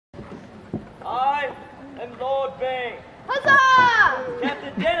Lord Bane. Huzzah!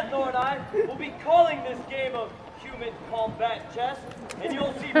 Captain Danethor and I will be calling this game of human combat chess, and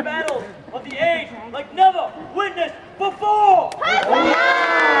you'll see battles of the age like never witnessed before!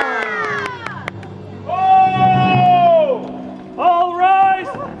 Oh! All rise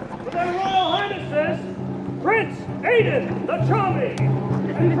for their Royal Highnesses, Prince Aiden the Charming,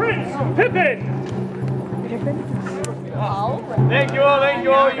 and Prince Pippin! Thank you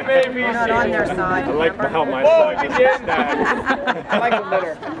all, you may be We're not on their side. I like how my Before side we begin, I like the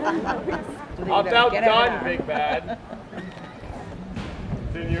litter. opt out done, big bad.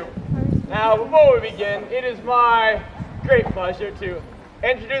 Continue. Now, before we begin, it is my great pleasure to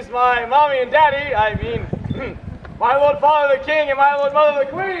introduce my mommy and daddy, I mean, my Lord Father the King and my Lord Mother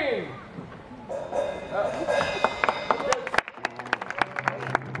the Queen.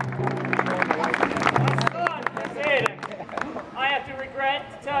 I have to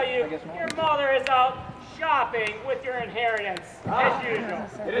regret to tell you, your mother is out shopping with your inheritance, as usual.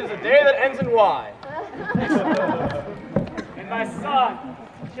 It is a day that ends in Y. And my son,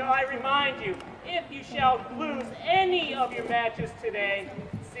 shall I remind you, if you shall lose any of your matches today,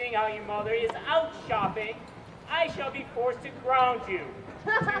 seeing how your mother is out shopping, I shall be forced to ground you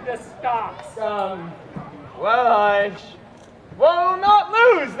to the stocks. Well, I will not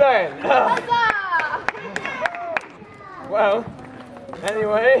lose then. Well,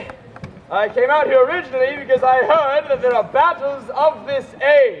 anyway, I came out here originally because I heard that there are battles of this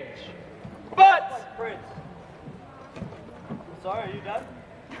age. But, Prince. Sorry, are you done?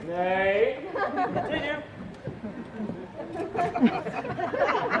 nay. Continue.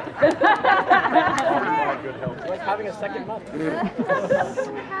 Like having a second mother.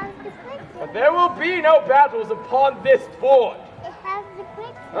 But there will be no battles upon this board.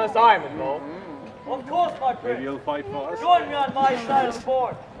 Unless I am involved. Of course, my Maybe prince. you'll fight for us. Join me on my side of the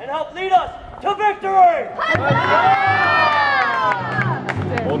board and help lead us to victory!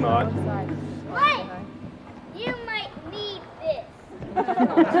 Or not. Wait! You might need this.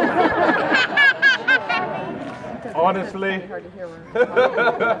 Honestly.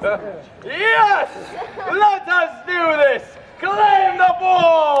 Yes! Let's